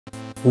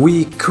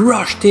We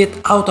crushed it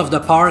out of the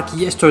park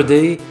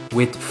yesterday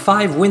with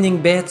 5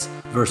 winning bets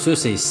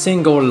versus a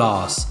single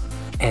loss.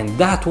 And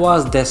that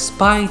was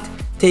despite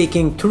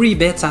taking 3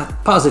 bets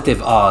at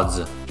positive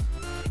odds.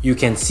 You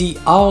can see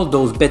all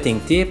those betting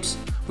tips,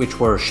 which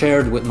were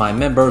shared with my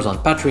members on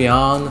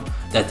Patreon,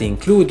 that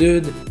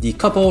included the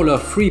couple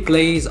of free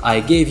plays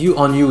I gave you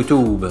on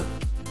YouTube.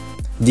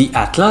 The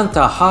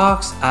Atlanta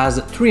Hawks as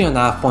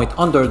 3.5-point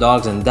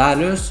underdogs in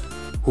Dallas,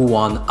 who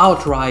won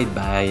outright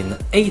by an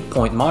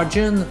 8-point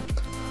margin,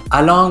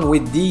 along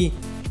with the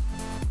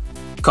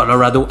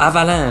Colorado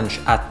Avalanche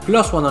at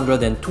plus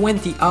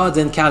 120 odds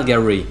in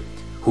Calgary,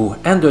 who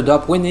ended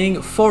up winning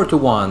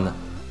 4-1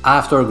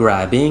 after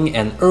grabbing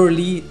an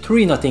early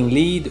 3-0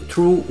 lead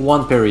through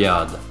one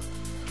period.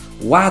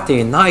 What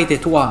a night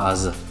it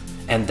was,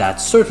 and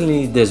that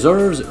certainly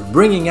deserves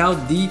bringing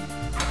out the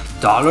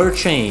dollar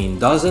chain,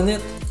 doesn't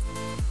it?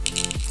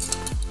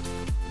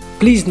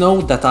 Please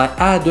note that I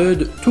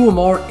added 2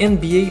 more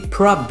NBA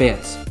prop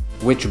bets,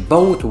 which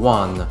both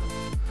won.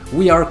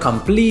 We are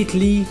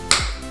completely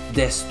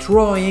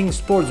destroying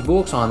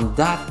sportsbooks on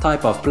that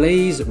type of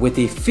plays with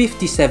a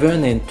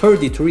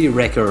 57-33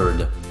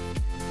 record.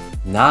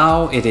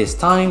 Now it is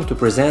time to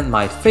present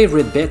my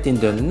favorite bet in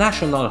the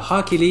National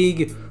Hockey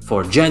League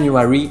for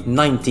January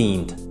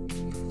 19th.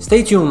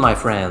 Stay tuned, my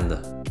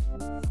friend.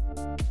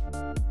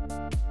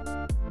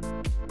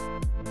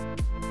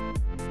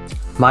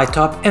 My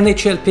top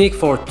NHL pick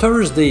for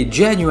Thursday,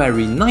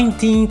 January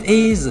 19th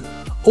is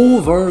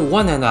over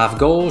 1.5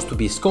 goals to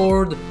be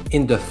scored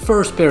in the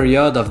first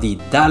period of the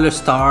Dallas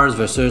Stars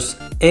vs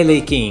LA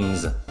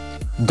Kings.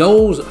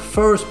 Those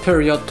first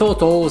period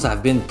totals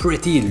have been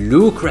pretty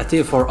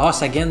lucrative for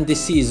us again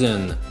this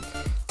season,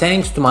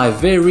 thanks to my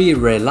very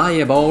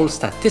reliable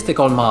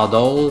statistical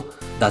model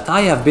that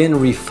I have been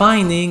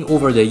refining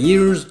over the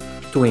years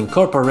to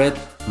incorporate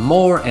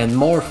more and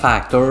more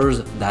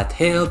factors that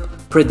help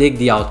predict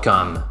the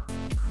outcome.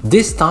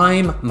 This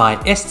time, my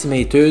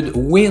estimated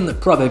win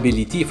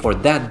probability for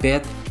that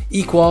bet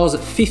equals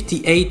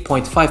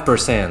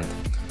 58.5%,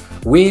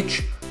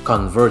 which,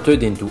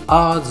 converted into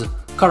odds,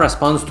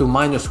 corresponds to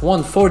minus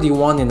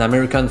 141 in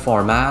American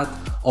format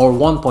or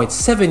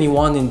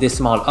 1.71 in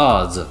decimal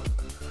odds.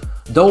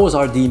 Those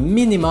are the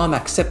minimum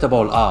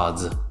acceptable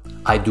odds.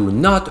 I do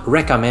not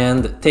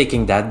recommend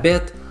taking that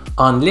bet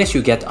unless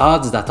you get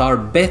odds that are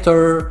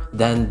better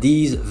than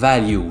these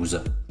values.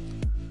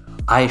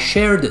 I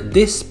shared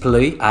this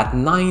play at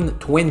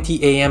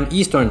 9:20 a.m.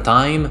 Eastern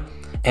Time,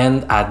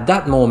 and at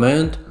that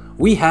moment,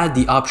 we had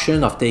the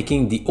option of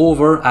taking the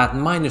over at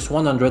minus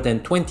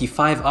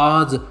 125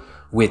 odds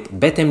with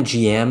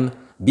BetMGM,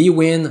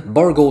 bwin,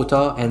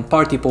 Borgota, and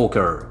Party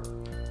Poker.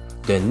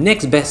 The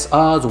next best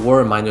odds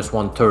were minus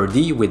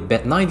 130 with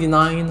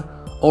Bet99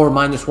 or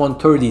minus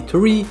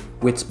 133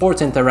 with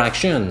Sports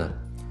Interaction.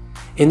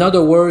 In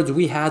other words,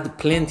 we had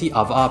plenty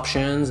of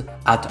options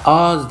at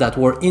odds that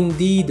were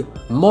indeed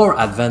more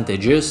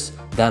advantageous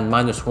than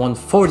minus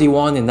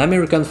 141 in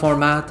American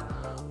format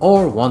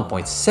or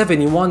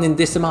 1.71 in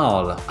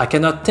decimal. I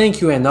cannot thank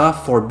you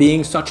enough for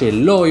being such a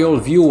loyal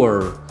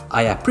viewer.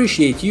 I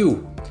appreciate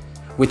you.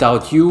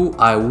 Without you,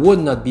 I would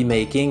not be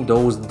making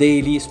those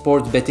daily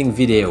sports betting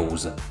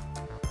videos.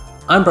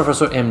 I'm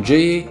Professor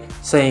MJ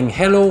saying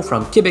hello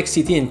from Quebec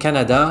City in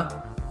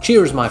Canada.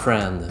 Cheers, my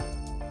friend.